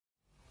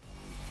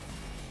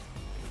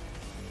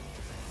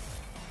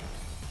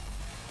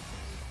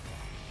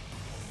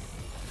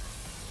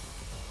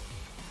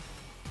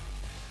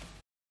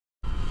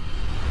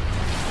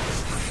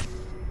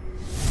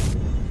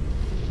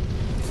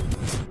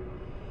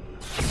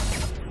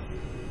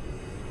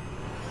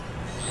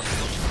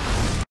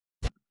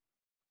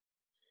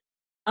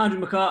Andrew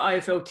McCART,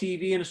 IFL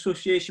TV, in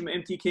association with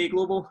MTK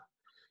Global.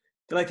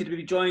 Delighted to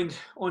be joined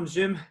on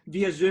Zoom,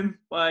 via Zoom,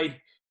 by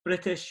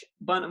British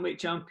bantamweight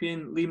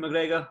champion Lee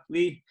McGregor.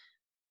 Lee,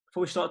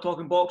 before we start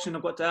talking boxing,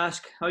 I've got to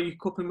ask, how are you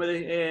coping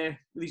with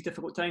these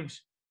difficult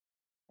times?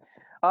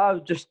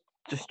 I'm just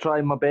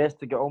trying my best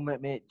to get on with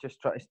it, mate.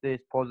 Just try to stay as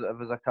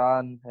positive as I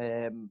can.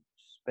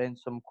 Spend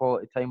some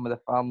quality time with the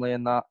family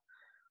and that.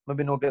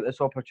 Maybe not get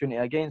this opportunity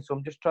again, so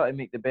I'm just trying to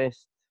make the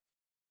best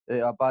out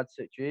of a bad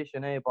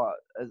situation, But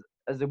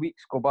as the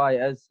weeks go by,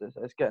 it's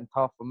getting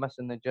tough. I'm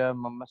missing the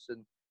gym. I'm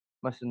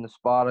missing the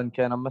sparring,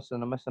 I'm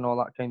missing all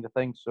that kind of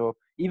thing. So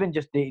even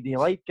just day-to-day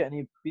life,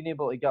 being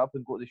able to get up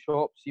and go to the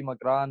shop, see my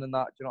gran and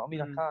that. Do you know what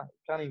I mean? I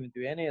can't even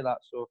do any of that.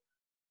 So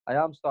I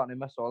am starting to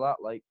miss all that,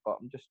 but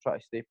I'm just trying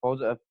to stay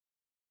positive.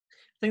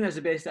 I think that's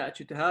the best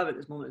attitude to have at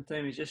this moment in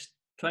time, is just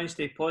try and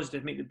stay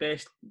positive, make the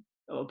best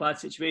of a bad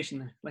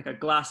situation, like a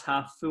glass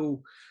half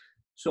full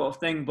sort of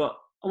thing. But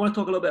I want to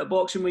talk a little bit of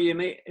boxing with you,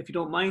 mate, if you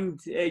don't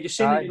mind. You're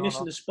saying that you're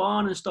missing the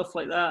sparring and stuff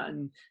like that,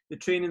 and the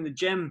training, the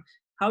gym.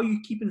 How are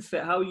you keeping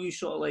fit? How are you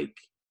sort of like,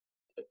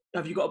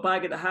 have you got a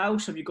bag at the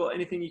house? Have you got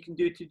anything you can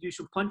do to do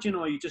some punching,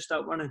 or are you just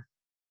out running?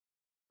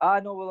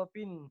 No, well,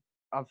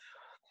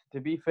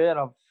 to be fair,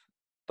 I've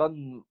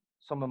done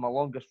some of my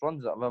longest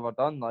runs that I've ever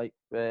done.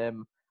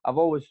 I've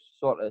always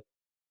sort of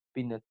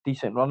been a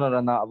decent runner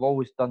and that. I've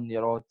always done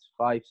your odds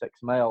 5-6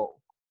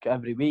 mile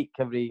every week,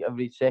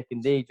 every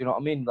second day. Do you know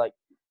what I mean? Like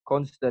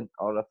constant.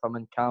 Or if I'm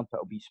in camp,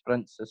 it'll be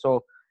sprints. It's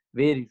all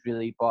varies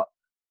really. But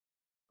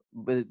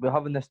we're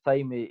having this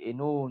time,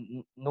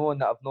 knowing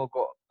that I've not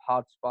got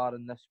hard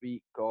sparring this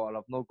week, or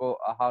I've not got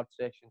a hard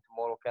session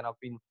tomorrow. I've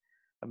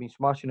been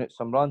smashing out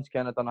some runs.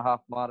 I've done a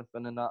half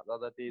marathon and that the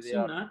other day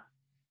there.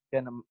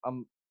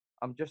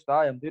 I'm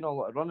doing a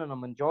lot of running.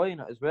 I'm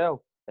enjoying it as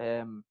well.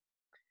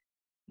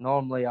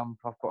 Normally I've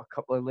got a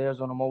couple of layers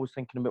on. I'm always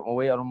thinking about my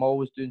weight, or I'm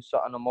always doing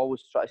something. I'm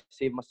always trying to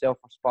save myself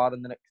for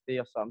sparring the next day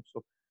or something.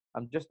 So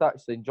I'm just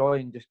actually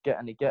enjoying just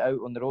getting to get out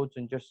on the roads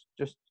and just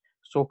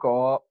soak it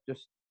all up.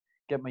 Just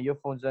get my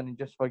earphones in and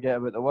just forget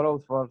about the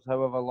world for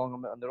however long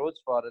I'm out on the roads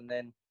for, and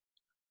then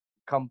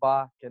come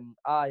back. And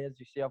as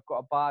you say, I've got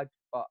a bag,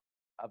 but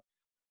I've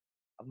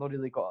not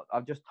really got.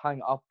 I've just hang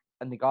it up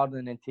in the garden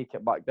and then take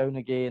it back down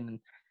again. And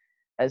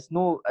it's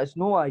no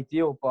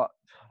ideal, but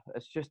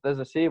it's just, as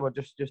I say, we're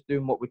just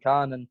doing what we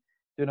can and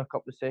doing a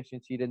couple of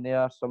sessions here and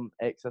there, some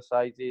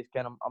exercises.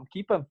 I'm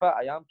keeping fit.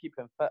 I am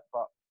keeping fit,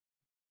 but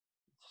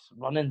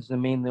running's the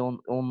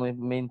only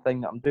main thing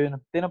that I'm doing.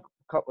 I'm doing a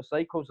couple of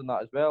cycles and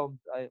that as well.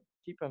 I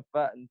keeping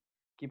fit and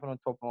keeping on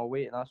top of my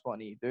weight, and that's what I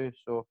need to do.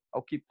 So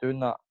I'll keep doing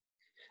that.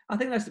 I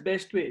think that's the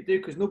best way to do,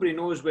 because nobody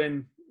knows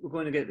when we're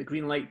going to get the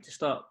green light to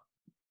start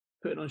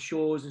putting on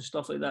shows and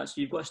stuff like that. So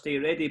you've got to stay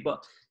ready.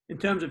 But in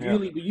terms of you,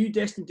 were you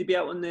destined to be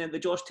out on the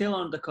Josh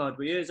Taylor undercard?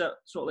 Were you? Is that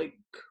sort of like?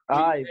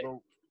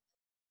 Well,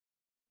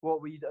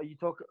 what were you? Are you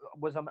talking?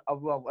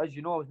 Well, as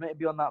you know, I was meant to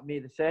be on that May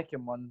the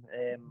 2nd one,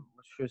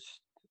 which was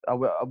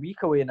a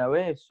week away now,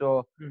 eh?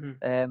 So,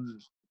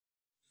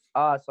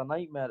 it's a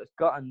nightmare. It's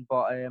gutting,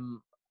 but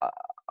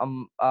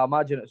I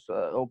imagine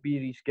it'll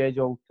be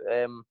rescheduled.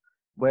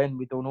 When,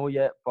 we don't know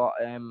yet, but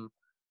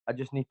I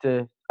just need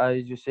to,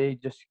 as you say,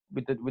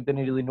 we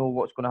didn't really know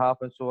what's going to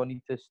happen, so I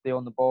need to stay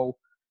on the ball.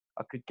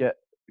 I could get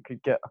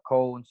a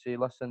call and say,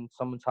 listen,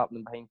 something's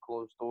happening behind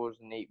closed doors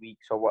in 8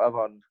 weeks or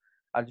whatever, and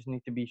I just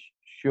need to be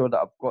sure that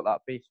I've got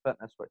that base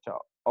fitness, which I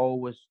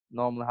always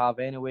normally have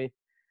anyway.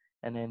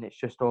 And then it's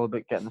just all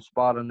about getting the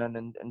sparring in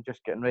and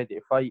just getting ready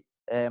to fight.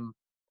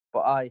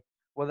 But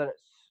whether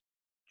it's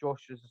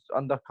Josh's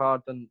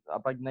undercard and a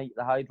big night at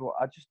the Hydro,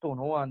 I just don't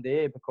know,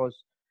 Andy,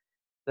 because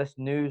this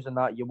news and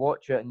that, you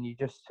watch it and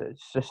it's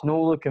just not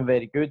looking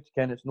very good,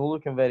 It's not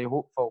looking very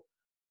hopeful.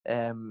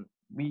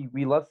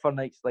 We live for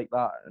nights like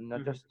that, and I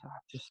just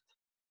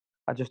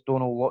don't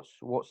know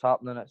what's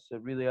happening. It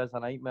really is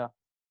a nightmare.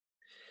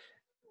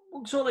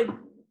 So, like,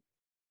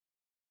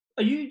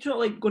 are you sort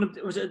of like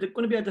was it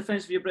going to be a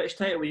defence of your British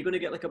title? Were you going to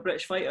get like a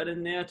British fighter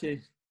in there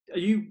because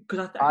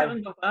I can't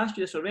remember if I asked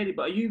you this already,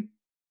 but are you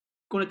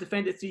going to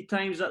defend it 3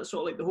 times? Is that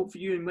sort of like the hope for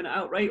you and win it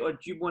outright, or do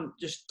you want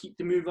just keep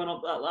the move on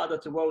up that ladder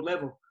to world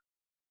level?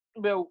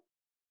 Well,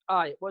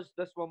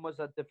 this one was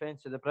a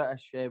defence of the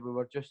British. We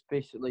were just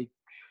basically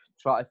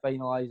trying to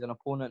finalise an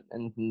opponent,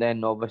 and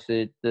then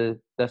obviously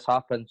this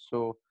happened,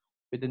 so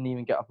we didn't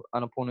even get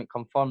an opponent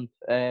confirmed.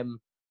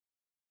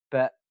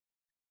 But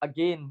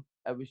again,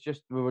 I was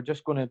just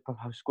going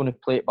to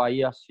play it by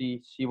ear,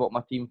 see what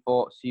my team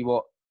thought, see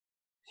what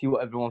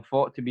everyone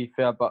thought. To be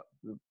fair, but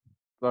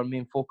our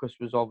main focus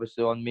was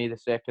obviously on May the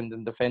 2nd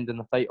and defending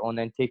the title, and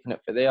then taking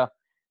it for there.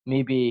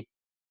 Maybe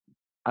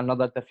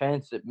another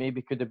defence that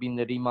maybe could have been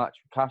the rematch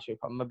with Kasich.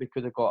 I maybe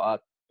could have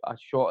got a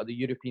shot at the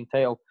European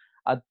title.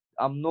 I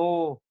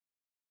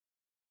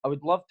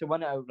would love to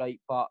win it outright,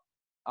 but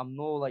I'm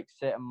no like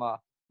setting my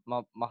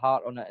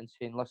heart on it and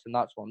saying, listen,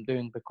 that's what I'm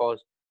doing,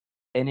 because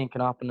anything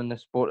can happen in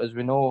this sport, as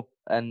we know,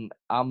 and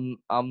I'm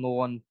no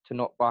one to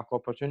knock back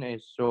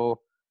opportunities.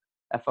 So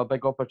if a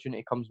big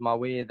opportunity comes my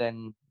way,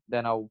 then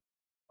I'll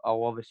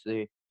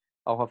obviously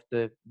I'll have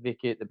to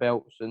vacate the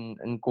belts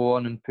and go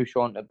on and push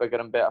on to bigger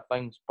and better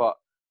things. But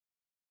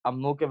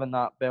I'm not giving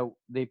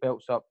the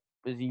belts up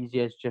as easy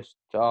as just,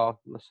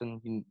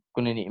 listen, you're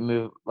going to need to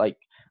move, like,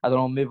 I don't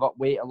know, move up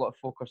weight. A lot of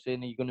folk are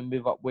saying, are you going to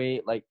move up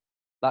weight? Like,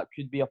 that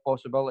could be a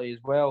possibility as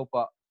well,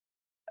 but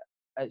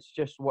it's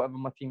just whatever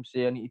my team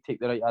say. I need to take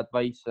the right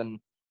advice and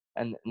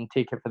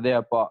take it for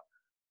there. But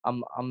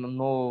I'm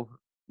no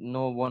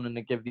wanting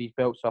to give these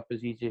belts up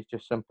as easy as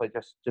just simply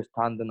just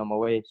handing them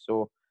away.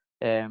 So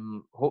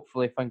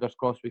hopefully, fingers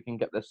crossed, we can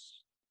get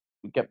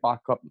back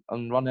up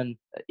and running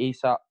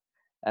ASAP,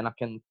 and I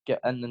can get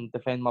in and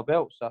defend my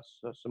belts. That's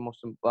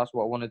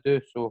what I want to do.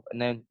 So,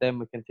 and then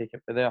we can take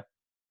it for there.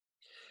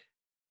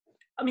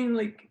 I mean,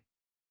 like,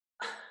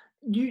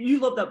 you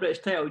love that British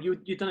title.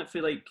 You done it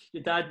for, like,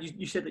 your dad.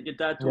 You said that your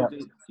dad told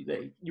you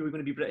that you were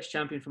going to be British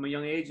champion from a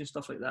young age and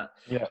stuff like that.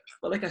 Yeah.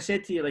 But like I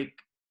said to you, like,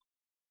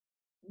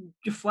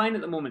 you're flying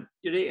at the moment.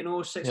 You're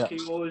 8-0, 6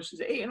 KOs. Is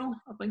it 8-0?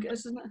 I think it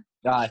is, isn't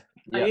it? Aye.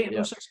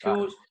 8-0, 6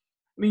 KOs.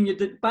 I mean, your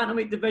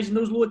bantamweight division,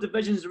 those lower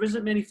divisions, there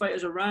isn't many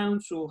fighters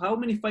around. So how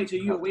many fights are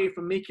you away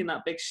from making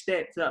that big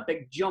step, to that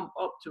big jump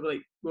up to,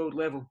 like, world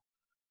level?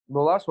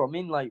 Well, that's what I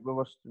mean. Like, we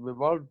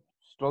were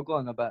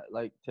struggling a bit,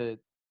 like, to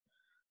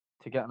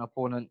get an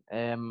opponent.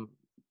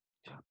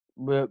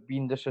 We're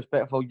being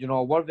disrespectful,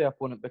 a worthy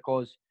opponent,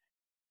 because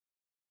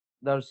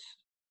there's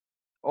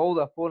all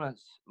the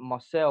opponents,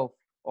 myself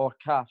or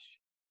Cash,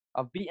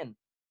 I've beaten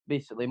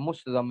basically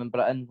most of them in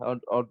Britain,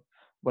 or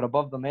we're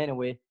above them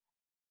anyway.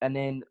 And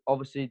then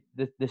obviously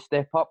the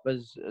step up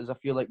is I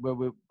feel like where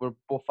we're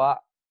both at.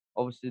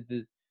 Obviously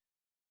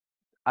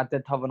I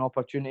did have an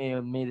opportunity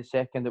on May the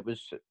 2nd. It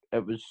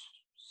was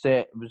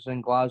set. It was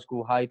in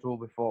Glasgow Hydro.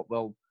 We thought,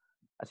 well,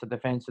 it's a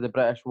defence of the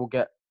British. We'll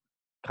get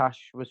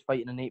Cash was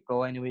fighting in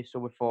April anyway, so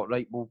we thought,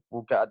 right,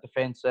 we'll get a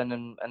defence in,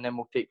 and then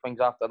we'll take things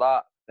after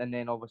that. And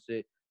then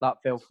obviously that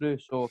fell through.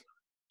 So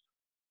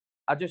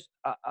I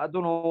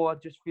don't know. I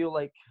just feel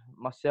like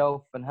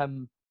myself and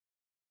him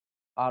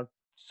are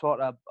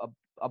sort of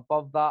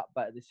above that,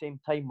 but at the same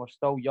time we're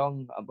still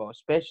young. But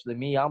especially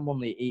me, I'm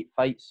only 8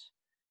 fights.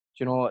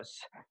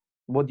 It's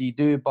what do you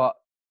do? But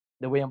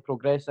the way I'm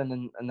progressing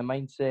and the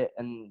mindset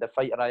and the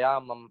fighter I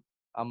am,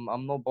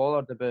 I'm not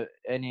bothered about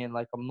any, and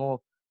like I'm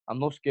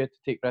not scared to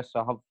take risks.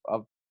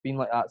 I've been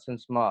like that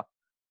since my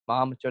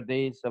amateur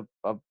days.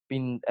 I've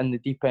been in the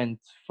deep end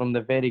from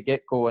the very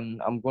get go,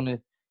 and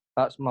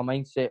that's my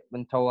mindset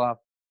until I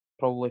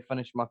probably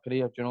finish my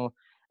career.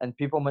 And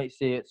people might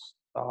say it's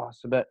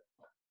a bit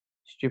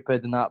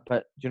stupid and that,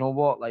 but do you know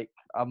what? Like,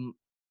 I'm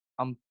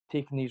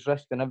taking these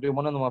risks, and every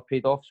one of them have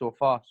paid off so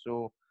far.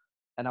 So,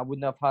 and I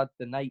wouldn't have had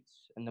the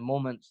nights and the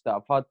moments that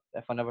I've had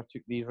if I never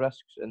took these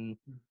risks. And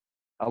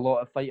a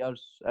lot of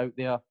fighters out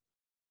there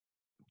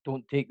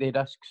don't take the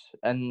risks,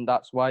 and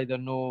that's why they're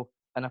not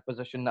in a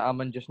position that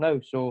I'm in just now.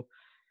 So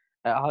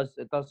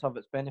it does have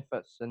its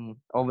benefits, and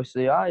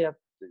obviously,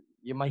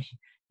 you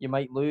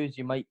might lose,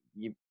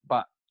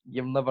 but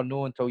you'll never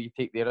know until you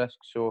take the risk.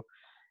 So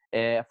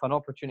if an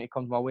opportunity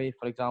comes my way,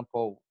 for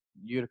example,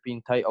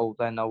 European title,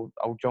 then I'll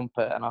jump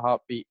it in a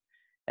heartbeat.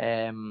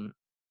 And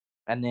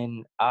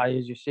then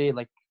as you say,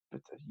 like,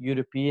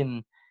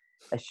 European,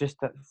 it's just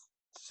it's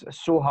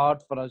so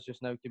hard for us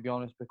just now, to be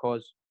honest,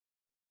 because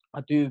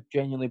I do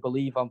genuinely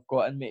believe I've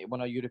got in me to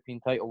win a European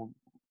title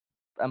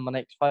in my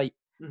next fight.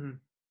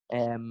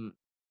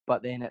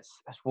 But then it's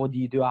what do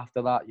you do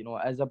after that?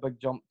 It is a big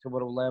jump to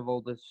world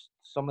level. There's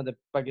some of the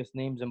biggest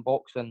names in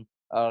boxing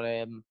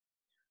are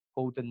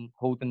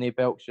holding their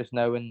belts just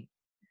now, and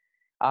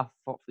I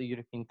fought for the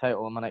European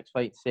title in my next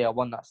fight. Say I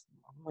won, that's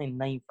only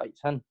 9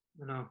 fights in.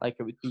 Like,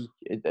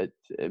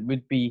 it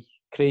would be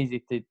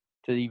crazy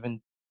to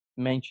even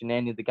mention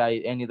any of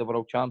the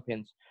world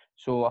champions.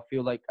 So I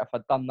feel like if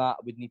I'd done that,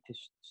 I would need to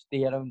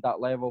stay around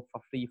that level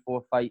for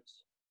 3-4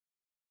 fights,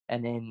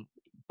 and then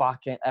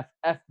back in.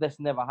 If this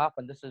never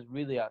happened, this is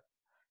really a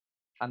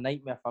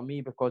nightmare for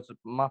me, because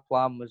my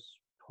plan was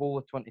whole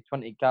of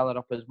 2020 gather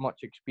up as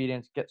much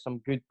experience, get some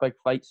good big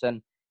fights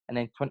in, and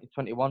then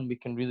 2021 we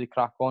can really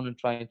crack on and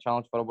try and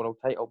challenge for a world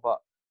title. But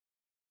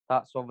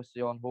that's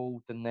obviously on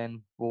hold, and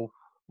then we'll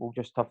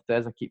just have to,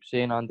 as I keep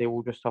saying, Andy,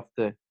 we'll just have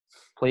to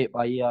play it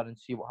by ear and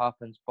see what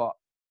happens. But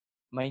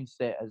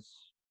mindset is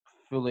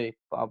fully,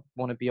 I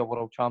want to be a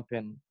world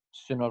champion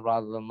sooner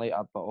rather than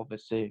later, but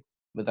obviously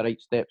with the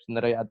right steps and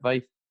the right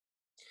advice.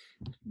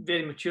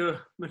 Very mature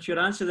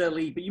answer there,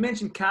 Lee. But you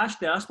mentioned Cash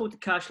there. I spoke to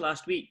Cash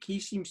last week. He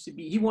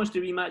wants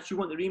the rematch. You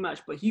want the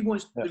rematch, but he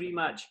wants the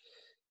rematch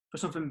for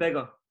something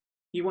bigger.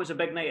 He wants a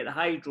big night at the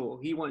Hydro.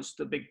 He wants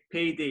the big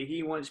payday.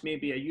 He wants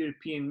maybe a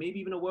European, maybe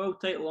even a world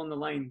title on the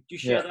line. Do you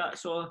share that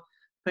sort of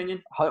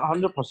opinion?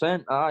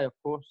 100%. Aye, of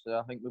course.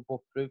 I think we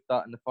both proved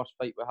that in the first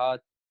fight we had.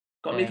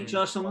 Got to make each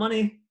other some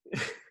money.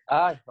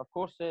 Aye, of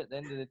course. At the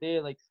end of the day,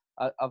 like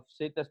I've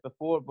said this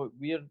before, but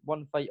we're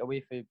one fight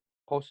away from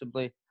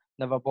possibly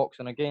never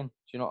boxing again. Do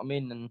you know what I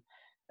mean?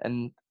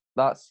 And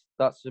that's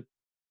a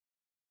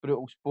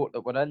brutal sport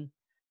that we're in,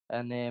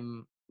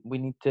 and we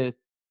need to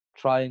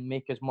try and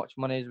make as much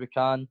money as we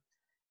can.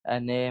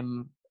 And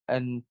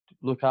and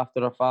look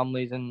after our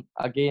families. And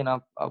again,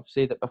 I've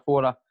said it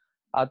before,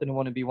 I didn't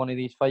want to be one of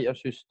these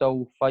fighters who's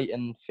still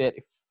fighting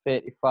 30,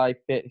 35,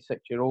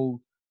 36-year-old,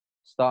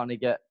 starting to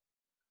get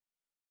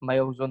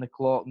miles on the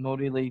clock. Not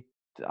really.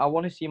 I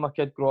want to see my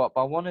kid grow up.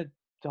 I wanted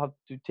to have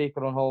to take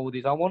her on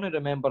holidays. I want to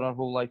remember her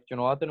whole life. You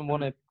know, I didn't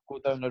want to go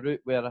down a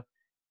route where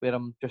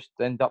I'm just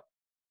end up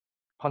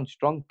punch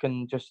drunk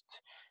and just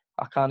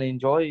I can't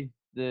enjoy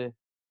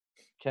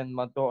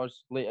my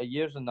daughter's later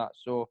years and that.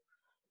 So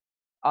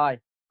I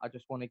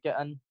just want to get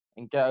in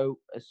and get out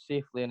as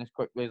safely and as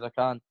quickly as I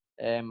can,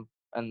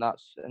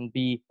 and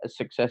be as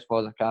successful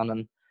as I can.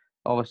 And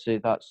obviously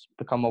that's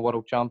become a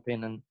world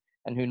champion,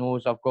 and who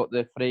knows, I've got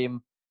the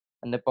frame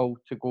and the build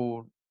to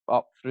go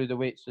up through the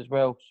weights as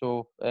well.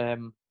 So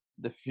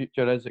the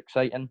future is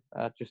exciting.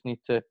 I just need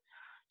to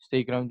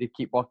stay grounded,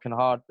 keep working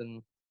hard,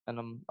 and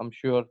I'm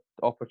sure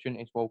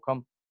opportunities will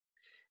come.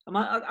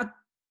 I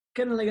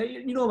kind of like,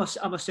 you know,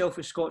 I'm a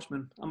selfish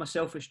Scotsman. I'm a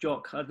selfish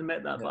jock. I'd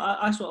admit that. Yeah. But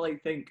I sort of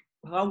like think,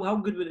 how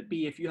good would it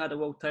be if you had a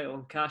world title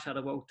and Cash had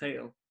a world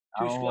title?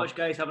 Two Scottish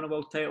guys having a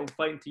world title,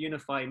 fighting to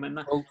unify. Man,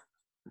 well,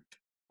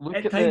 look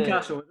at time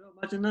Castle.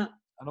 Imagine that.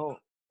 I know.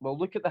 Well,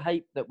 look at the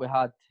hype that we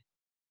had,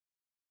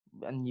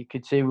 and you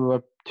could say we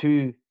were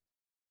two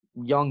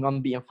young,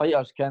 unbeaten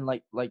fighters. And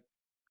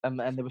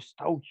there was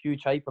still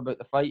huge hype about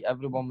the fight.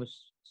 Everyone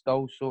was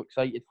still so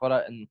excited for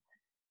it,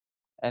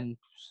 and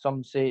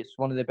some say it's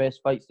one of the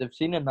best fights they've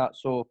seen in that.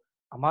 So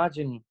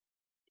imagine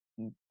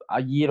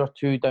a year or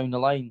two down the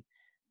line,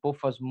 both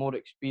of us more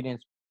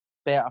experienced,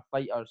 better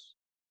fighters,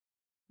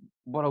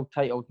 world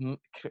titles.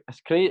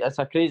 It's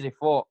a crazy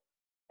thought,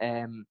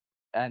 and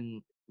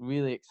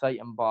really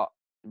exciting. But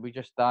we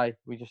just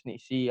need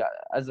to see.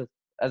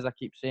 As I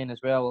keep saying as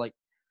well, like,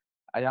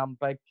 I am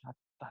big.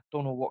 I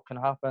don't know what can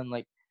happen.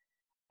 Like,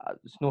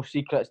 it's no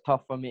secret. It's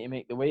tough for me to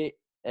make the weight.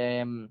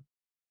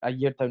 A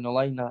year down the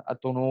line, I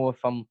don't know if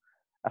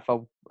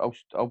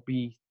I'll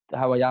be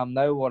how I am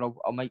now, or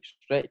I might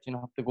stretch and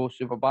have to go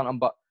super bantam.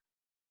 But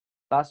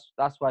that's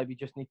why we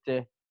just need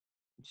to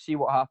see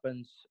what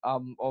happens.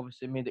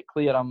 Obviously made it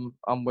clear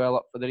I'm well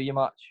up for the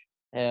rematch.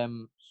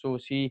 So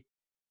is he.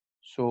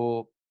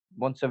 So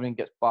once everything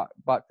gets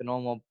back to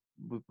normal,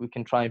 we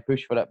can try and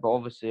push for it. But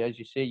obviously, as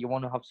you say, you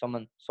want to have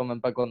something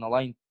big on the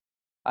line.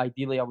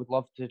 Ideally, I would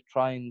love to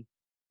try and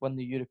win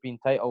the European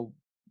title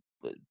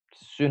as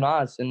soon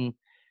as, and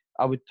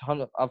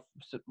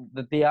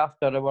the day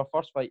after our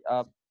first fight,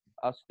 I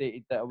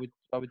stated that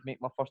I would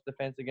make my first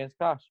defence against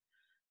Cash,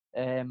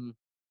 and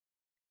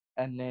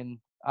then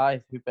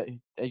as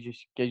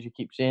you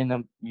keep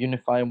saying,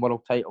 unifying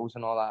world titles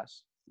and all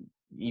that's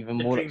even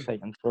more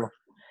exciting. So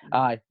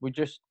we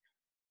just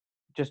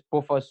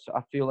both of us,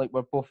 I feel like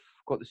we're both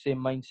got the same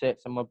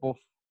mindsets, and we're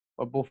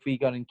both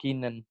eager and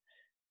keen, and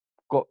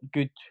got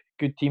good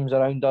teams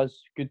around us,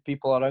 good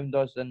people around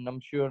us, and I'm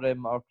sure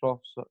our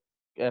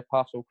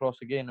paths will cross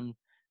again,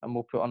 and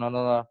we'll put on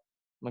another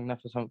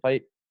magnificent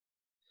fight.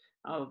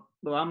 Oh,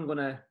 well, I'm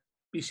gonna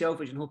be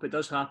selfish and hope it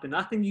does happen.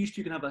 I think you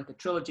two can have like a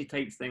trilogy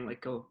type thing,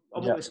 like I'm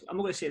not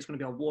gonna say it's gonna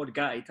be a Ward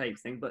Gatti type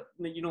thing, but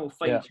you know,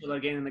 fight each other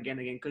again and again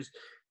and again, because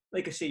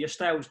like I say, your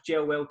styles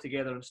gel well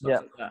together and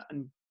stuff like that.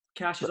 And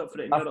Cash is up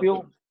for it.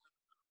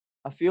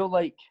 I feel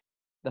like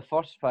the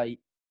first fight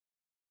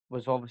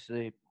was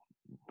obviously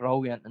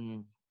brilliant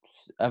and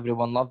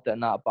everyone loved it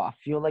and that, but I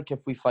feel like if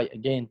we fight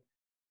again,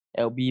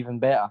 it'll be even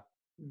better,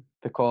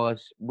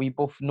 because we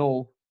both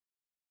know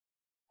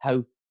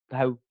how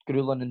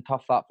grueling and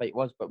tough that fight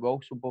was, but we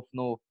also both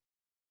know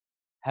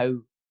how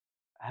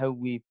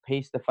we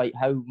paced the fight,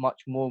 how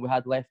much more we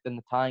had left in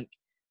the tank,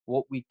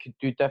 what we could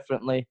do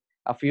differently.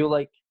 I feel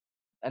like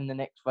in the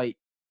next fight,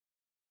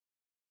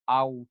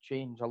 I'll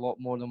change a lot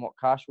more than what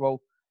Cash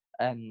will,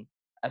 and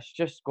it's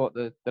just got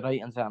the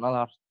writings at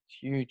another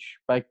huge,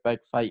 big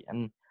fight.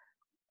 And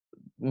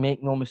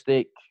make no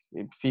mistake,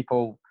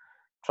 people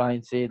try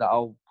and say that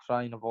I'll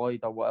try and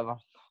avoid or whatever.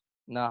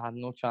 Nah, I have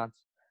no chance.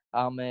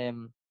 I'm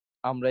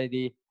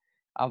ready.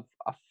 I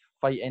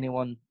fight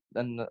anyone,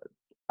 and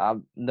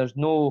there's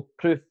no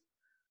proof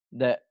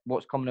that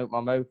what's coming out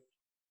my mouth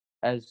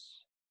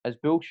is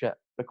bullshit,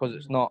 because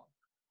it's not.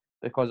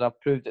 Because I've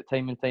proved it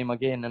time and time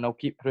again, and I'll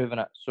keep proving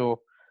it.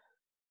 So,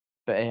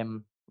 but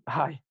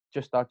I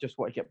just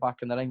want to get back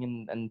in the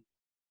ring and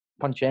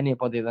punch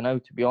anybody now,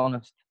 to be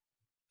honest.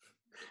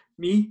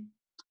 Me?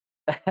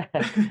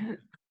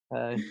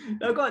 I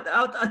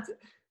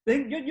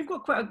think you've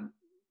got quite a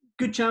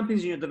good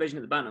champions in your division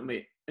at the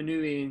bantamweight.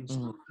 INOUE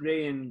and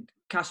Ray and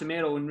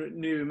CASIMERO and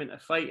INOUE meant to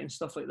fight and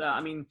stuff like that.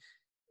 I mean,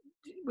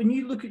 when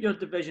you look at your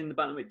division, the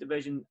bantamweight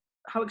division,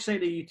 how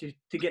excited are you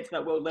to get to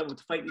that world level,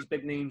 to fight these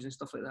big names and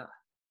stuff like that?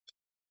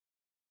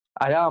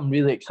 I am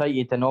really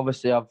excited, and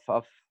obviously I've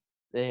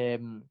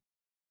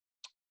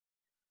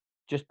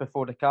just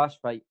before the Cash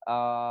fight,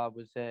 I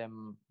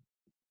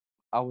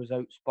was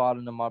out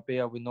sparring in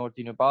Marbella with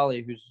Nordino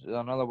Bali, who's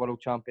another world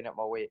champion at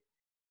my weight,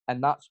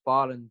 and that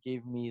sparring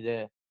gave me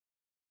the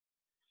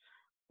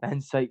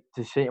insight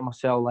to say to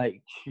myself,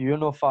 like, you're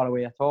not far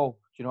away at all.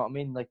 Do you know what I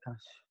mean? Like,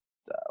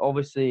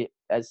 obviously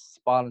it's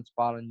sparring.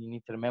 You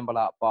need to remember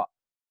that. But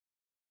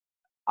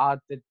I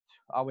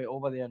went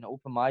over there and it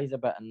opened my eyes a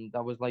bit, and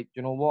I was like,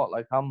 you know what?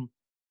 Like I'm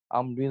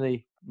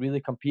really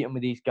competing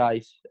with these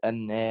guys,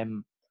 and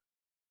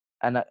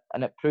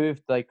it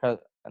proved like I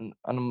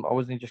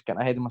wasn't just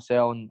getting ahead of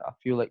myself, and I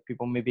feel like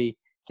people maybe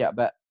get a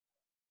bit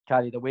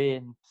carried away,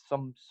 and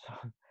some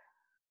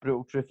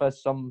brutal truth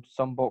is some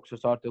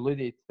boxers are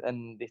deluded,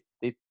 and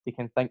they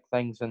can think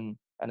things, and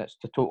it's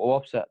the total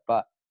opposite.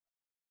 But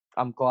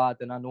I'm glad,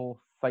 and I know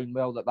fine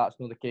well that that's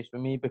not the case for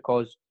me,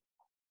 because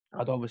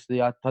I'd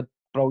had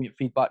brilliant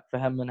feedback for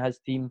him and his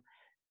team.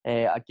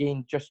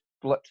 Again, just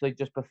literally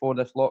just before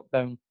this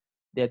lockdown,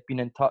 they had been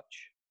in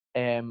touch,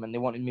 and they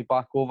wanted me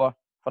back over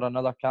for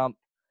another camp,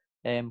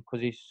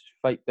 because his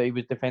fight that he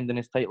was defending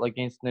his title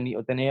against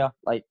Nonito Donaire,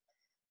 like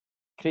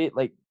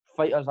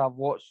fighters I've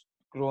watched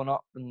growing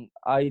up and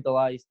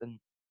idolised, and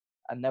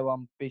now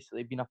I'm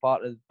basically being a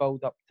part of the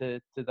build up to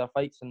their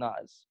fights, and that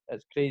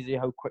it's crazy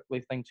how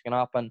quickly things can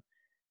happen,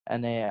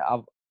 and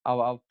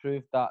I've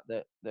proved that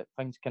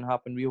things can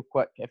happen real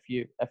quick if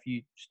you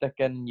stick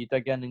in, you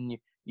dig in, and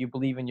you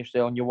believe in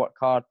yourself and you work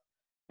hard.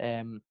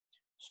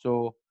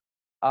 So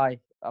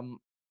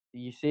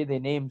you say the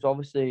names,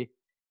 obviously.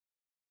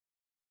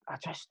 I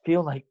just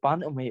feel like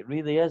bantamweight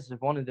really is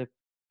one of the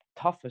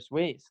toughest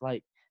weights.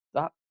 Like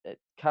that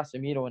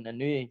Casimero and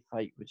INOUE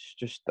fight was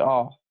just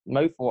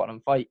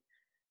mouth-watering fight.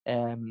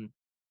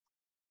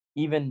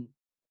 Even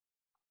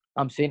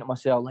I'm saying to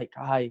myself, like,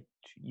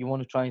 you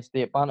want to try and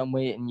stay at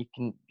bantamweight, and you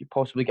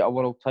possibly get a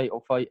world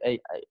title fight,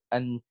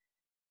 and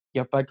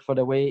you're big for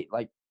the weight.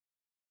 Like,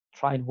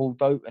 try and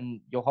hold out,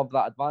 and you'll have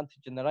that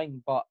advantage in the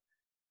ring. But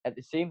at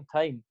the same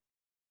time,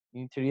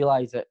 you need to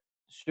realise that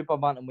super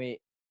bantamweight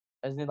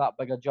isn't that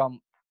big a jump.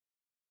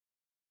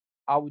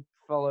 I would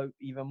fill out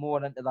even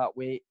more into that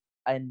weight,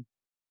 and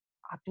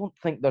I don't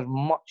think there's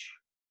much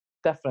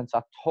difference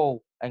at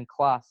all in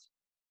class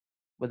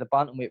with the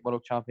bantamweight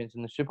world champions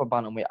and the super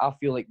bantamweight. I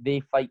feel like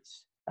if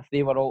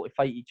they were all to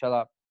fight each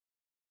other,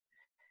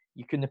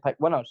 you couldn't pick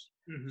winners.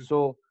 Mm-hmm.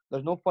 So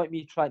there's no point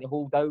me trying to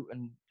hold out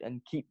and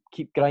keep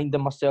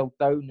grinding myself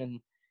down and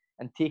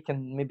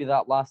taking maybe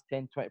that last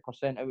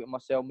 10-20% out of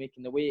myself,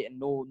 making the weight, and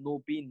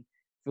no being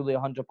fully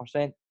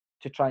 100%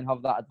 to try and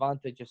have that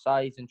advantage of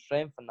size and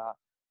strength and that,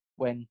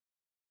 when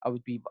I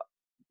would be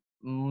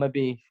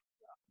maybe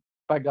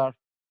bigger,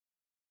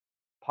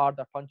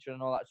 harder puncher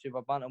and all that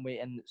super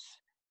bantamweight, and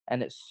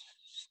it's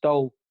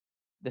still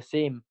the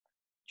same.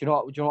 Do you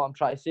know what I'm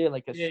trying to say?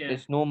 Like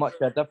it's no much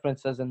of a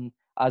difference as in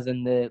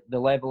the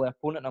level of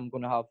opponent I'm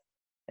going to have.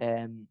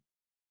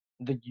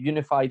 The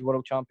unified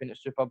world champion at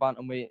super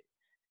bantamweight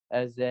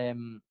is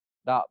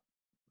that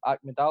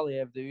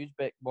Akhmadaliev, the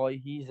Uzbek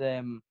boy. He's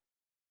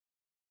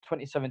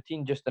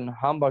 2017 just in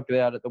Hamburg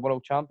there at the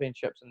World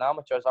Championships and the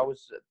amateurs. I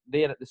was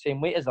there at the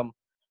same weight as him,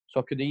 so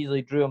I could have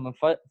easily drew him and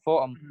fought him.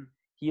 Mm-hmm.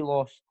 He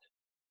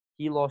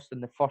lost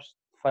in the first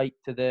fight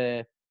to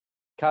the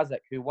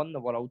Kazakh who won the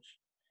Worlds,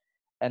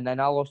 and then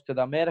I lost to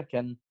the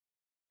American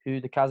who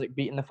the Kazakh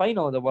beat in the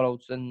final of the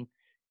Worlds. And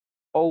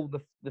all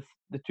the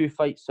two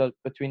fights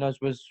between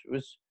us was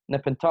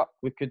nip and tuck.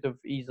 We could have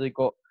easily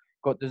got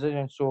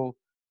decisions. So,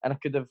 and I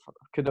could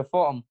have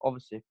fought him.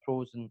 Obviously,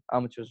 pros and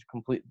amateurs are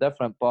completely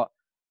different, but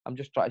I'm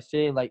just trying to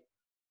say, like,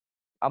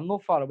 I'm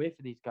not far away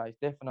for these guys.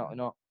 Definitely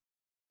not.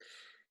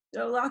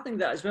 Yeah, well, I think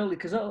that as well,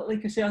 because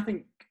like I say, I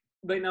think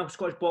right now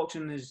Scottish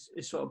boxing is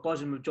sort of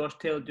buzzing with Josh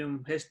Taylor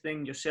doing his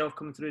thing, yourself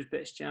coming through as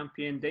British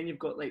champion. Then you've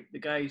got like the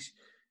guys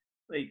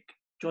like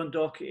John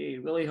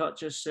Docherty, Willie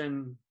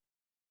Hutchison,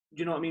 do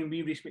you know what I mean?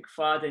 Reese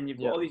McFadden. You've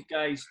got all these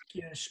guys,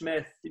 Kieran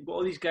Smith. You've got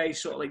all these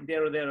guys sort of like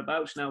there or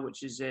thereabouts now,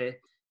 which is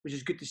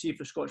good to see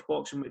for Scottish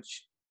boxing.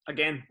 Which,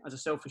 again, as a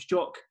selfish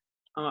jock,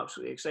 I'm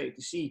absolutely excited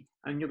to see,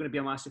 and you're going to be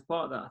a massive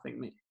part of that, I think,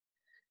 mate.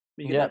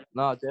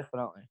 No,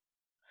 definitely.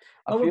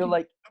 I feel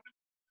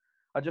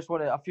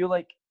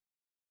like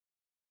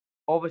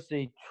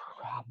obviously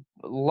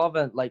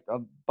loving, like, I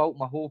built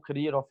my whole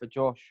career off of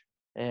Josh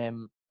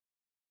on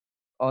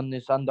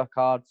this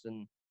undercards,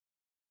 and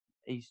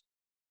he's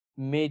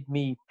made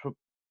me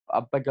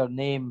a bigger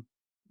name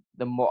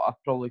than what I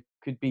probably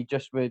could be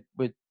just with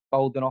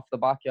building off the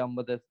back of him,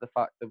 with the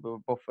fact that we were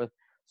both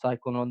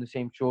cycling on the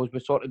same shows. We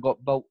sort of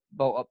got built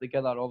up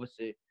together.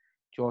 Obviously,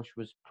 Josh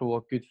was pro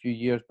a good few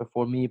years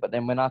before me, but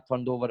then when I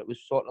turned over, it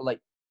was sort of like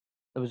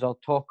there was a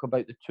talk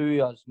about the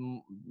two of us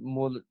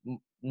more,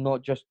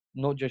 not just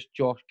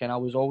Josh. And I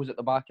was always at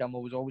the back of him. I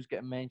was always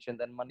getting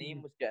mentioned, and my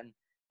name was getting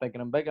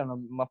bigger and bigger,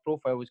 and my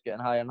profile was getting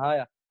higher and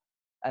higher,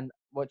 and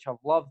which I've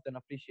loved and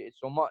appreciated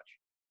so much.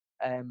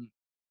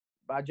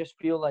 But I just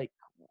feel like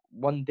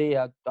one day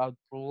I'd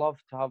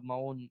love to have my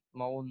own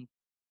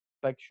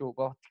big show.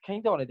 Well, I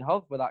kind of already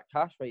have with that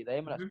cash fight, the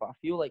Emirates, but I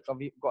feel like I've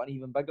got an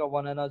even bigger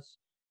one in us.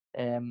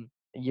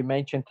 You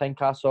mentioned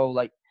Tynecastle,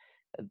 like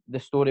the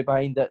story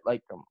behind it,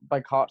 like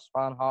big Hearts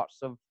fan. Hearts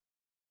have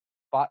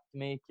backed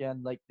me,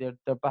 and like they're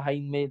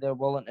behind me. They're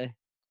willing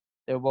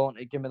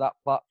to give me that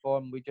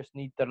platform. We just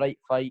need the right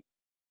fight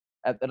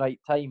at the right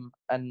time,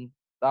 and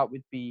that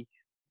would be,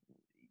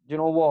 you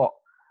know what?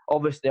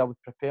 obviously I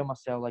would prepare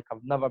myself like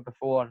I've never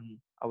before, and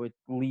I would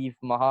leave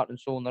my heart and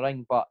soul in the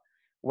ring. But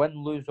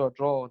win, lose or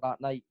draw that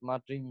night, my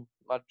dreams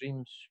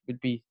would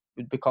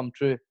become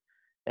true.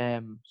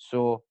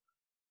 So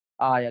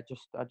I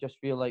just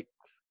feel like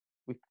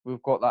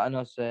we've got that in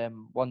us.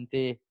 One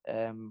day,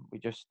 we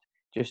just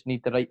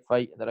need the right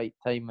fight at the right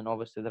time, and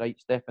obviously the right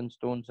stepping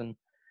stones, and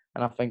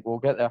I think we'll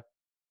get there.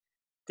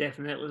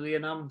 Definitely,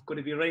 and I'm going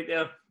to be right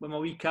there with my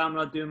wee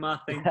camera doing my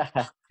thing.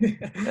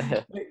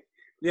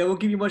 Yeah, we'll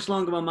give you much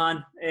longer, my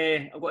man.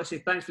 I've got to say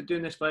thanks for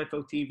doing this for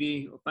FL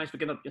TV. Thanks for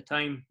giving up your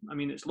time. I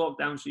mean, it's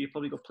lockdown, so you've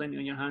probably got plenty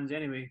on your hands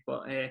anyway.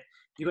 But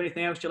you got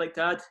anything else you'd like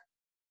to add?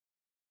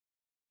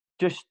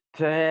 Just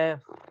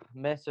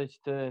message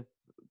to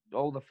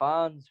all the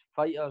fans,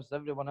 fighters,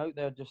 everyone out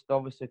there. Just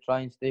obviously try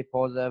and stay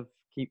positive.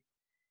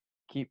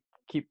 Keep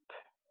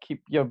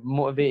you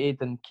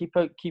motivated and keep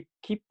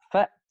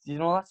fit. You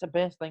know, that's the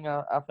best thing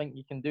I think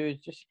you can do, is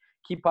just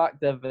keep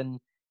active and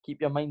keep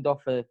your mind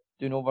off of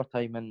doing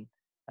overtime,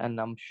 and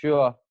I'm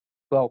sure,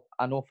 well,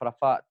 I know for a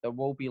fact there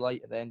will be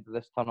light at the end of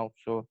this tunnel.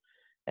 So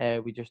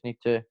we just need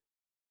to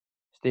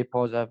stay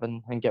positive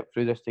and get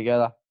through this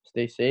together.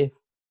 Stay safe.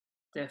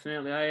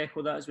 Definitely, I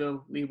echo that as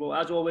well, Lee. Well,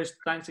 as always,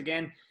 thanks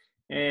again.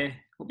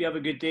 Hope you have a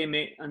good day,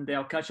 mate, and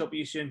I'll catch up with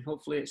you soon.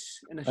 Hopefully it's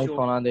in a Nice show.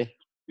 one, Andy.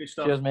 Good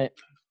stuff. Cheers, mate.